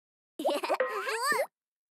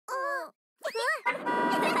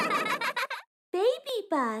Baby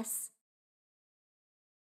bus.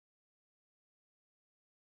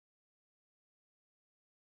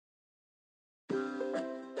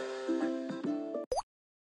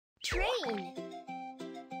 Train.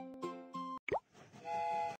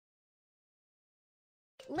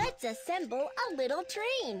 Let's assemble a little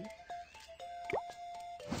train.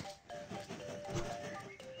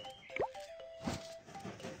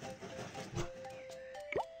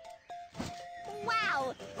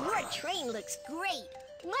 Wow, your train looks great.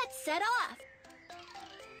 Let's set off.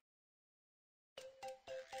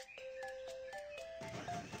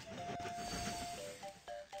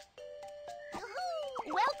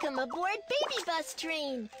 Welcome aboard Baby Bus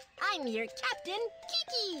Train. I'm your captain,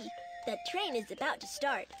 Kiki. The train is about to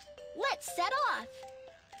start. Let's set off.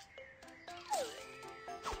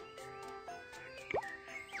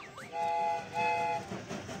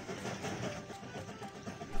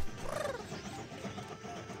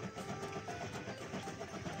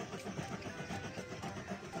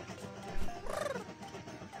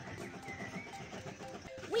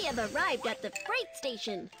 We have arrived at the freight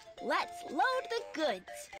station. Let's load the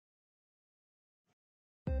goods.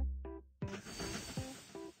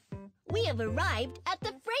 We have arrived at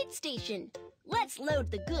the freight station. Let's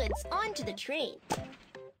load the goods onto the train.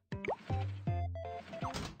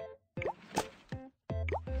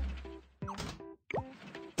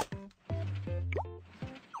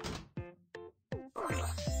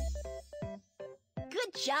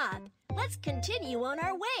 Good job. Let's continue on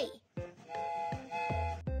our way.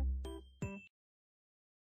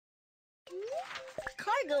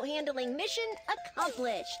 Cargo handling mission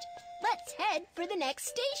accomplished. Let's head for the next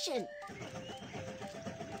station.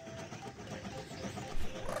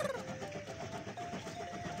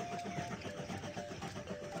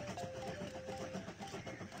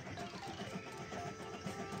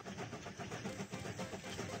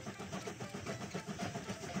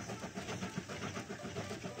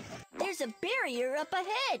 There's a barrier up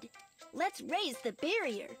ahead. Let's raise the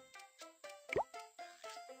barrier.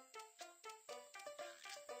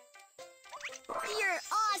 You're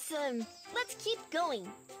awesome! Let's keep going.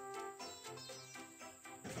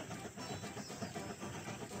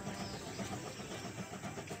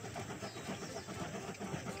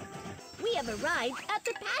 We have arrived at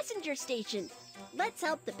the passenger station. Let's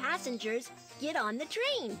help the passengers get on the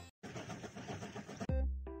train.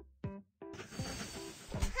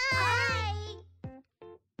 Hi!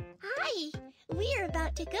 Hi! We're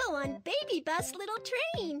about to go on Baby Bus Little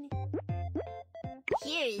Train.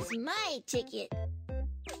 Here is my ticket.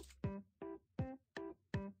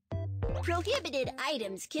 Prohibited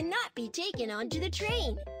items cannot be taken onto the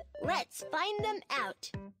train. Let's find them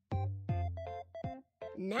out.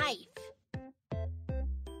 Knife.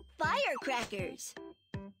 Firecrackers.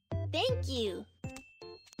 Thank you.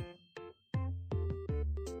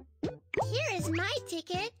 Here is my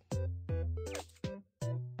ticket.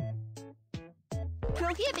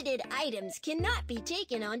 Prohibited items cannot be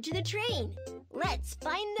taken onto the train. Let's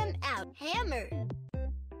find them out. Hammer.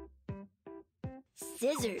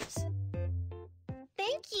 Scissors.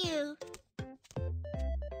 Thank you.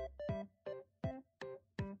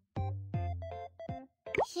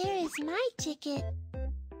 Here is my ticket.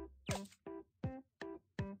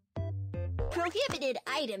 Prohibited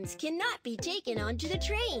items cannot be taken onto the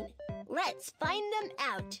train. Let's find them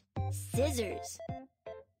out. Scissors.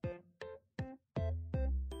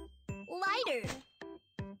 Lighter.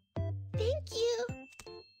 Thank you.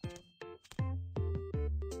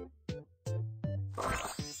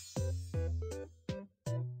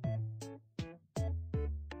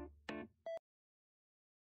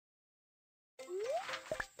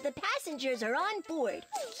 The passengers are on board.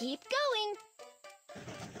 Keep going.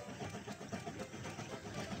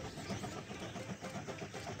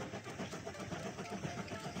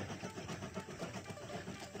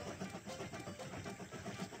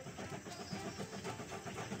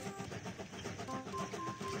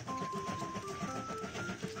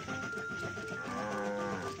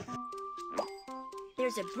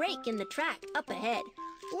 There's a break in the track up ahead.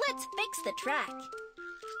 Let's fix the track.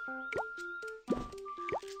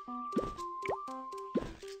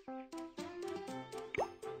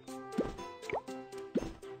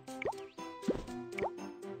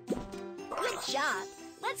 Good job.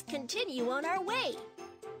 Let's continue on our way.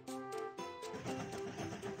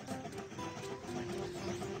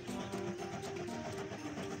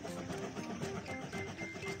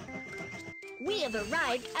 We have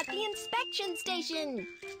arrived at the inspection station.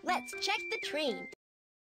 Let's check the train.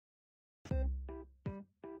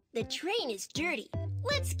 The train is dirty.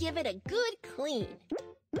 Let's give it a good clean.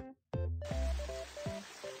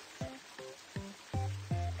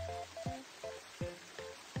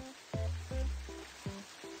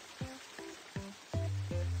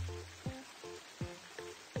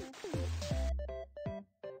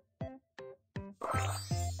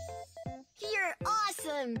 You're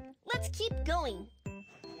awesome! Let's keep going.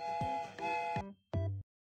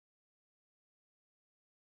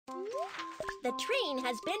 The train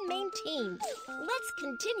has been maintained. Let's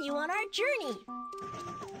continue on our journey.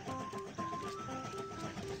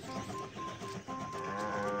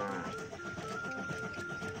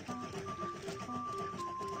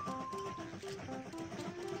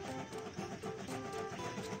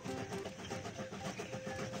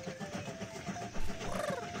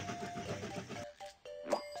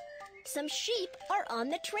 Some sheep are on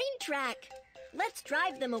the train track. Let's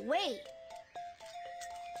drive them away.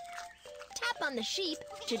 Tap on the sheep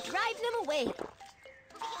to drive them away.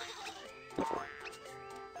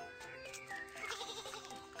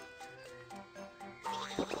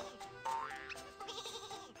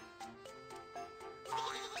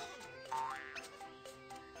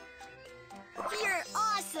 You're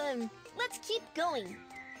awesome! Let's keep going.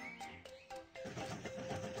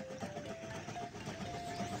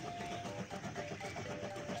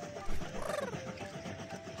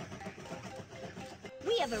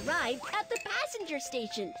 We have arrived at the passenger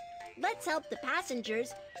station. Let's help the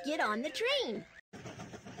passengers get on the train.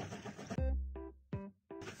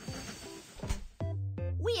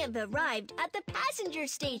 We have arrived at the passenger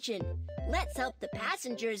station. Let's help the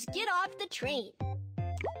passengers get off the train.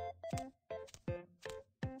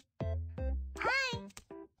 Hi.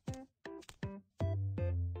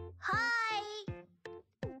 Hi.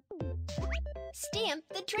 Stamp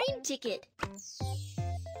the train ticket.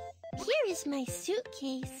 Here is my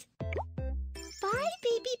suitcase. Bye,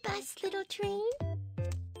 baby bus, little train.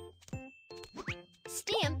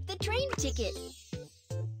 Stamp the train ticket.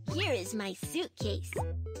 Here is my suitcase.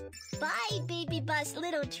 Bye, baby bus,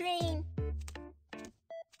 little train.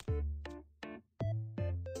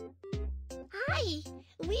 Hi,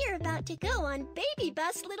 we're about to go on baby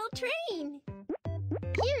bus, little train.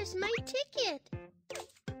 Here's my ticket.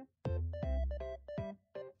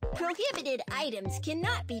 Prohibited items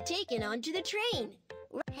cannot be taken onto the train.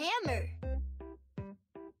 Hammer.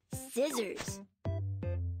 Scissors.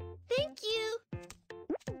 Thank you.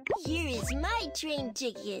 Here is my train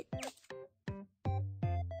ticket.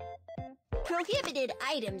 Prohibited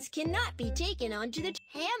items cannot be taken onto the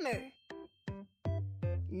hammer.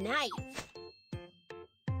 Knife.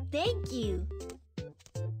 Thank you.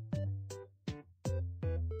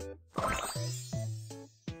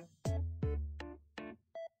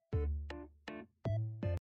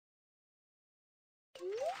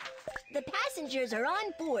 The passengers are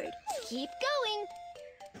on board. Keep going.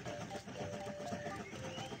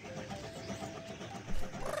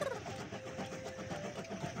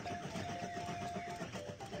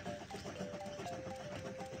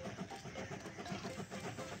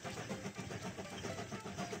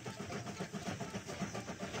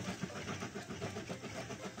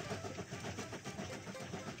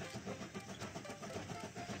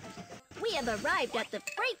 We have arrived at the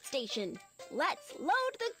freight station. Let's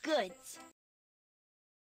load the goods.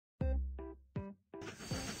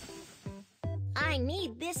 I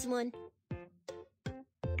need this one.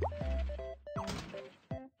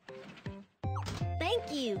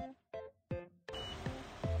 Thank you.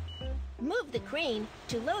 Move the crane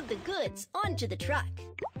to load the goods onto the truck.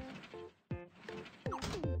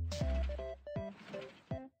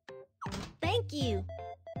 Thank you.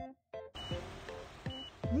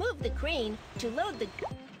 Move the crane to load the...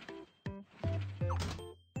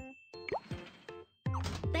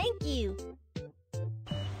 Thank you.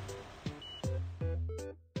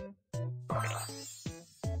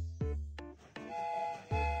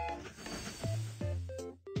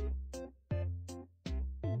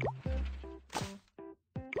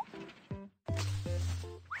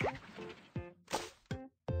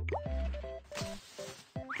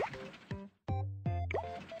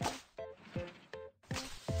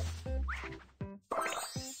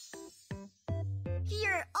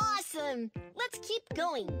 You're awesome! Let's keep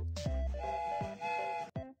going.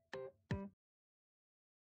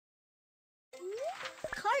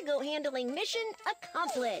 Cargo handling mission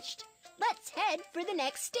accomplished. Let's head for the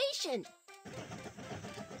next station.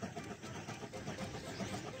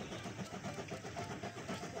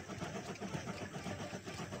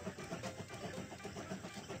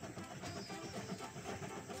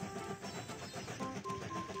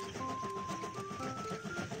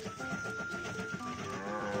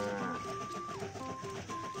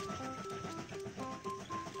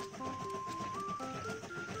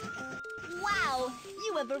 Wow!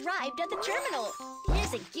 You have arrived at the terminal.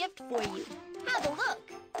 Here's a gift for you. Have a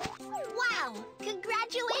look. Wow!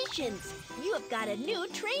 Congratulations! You have got a new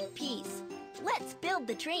train piece. Let's build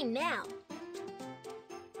the train now.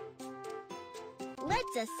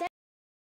 Let's ascend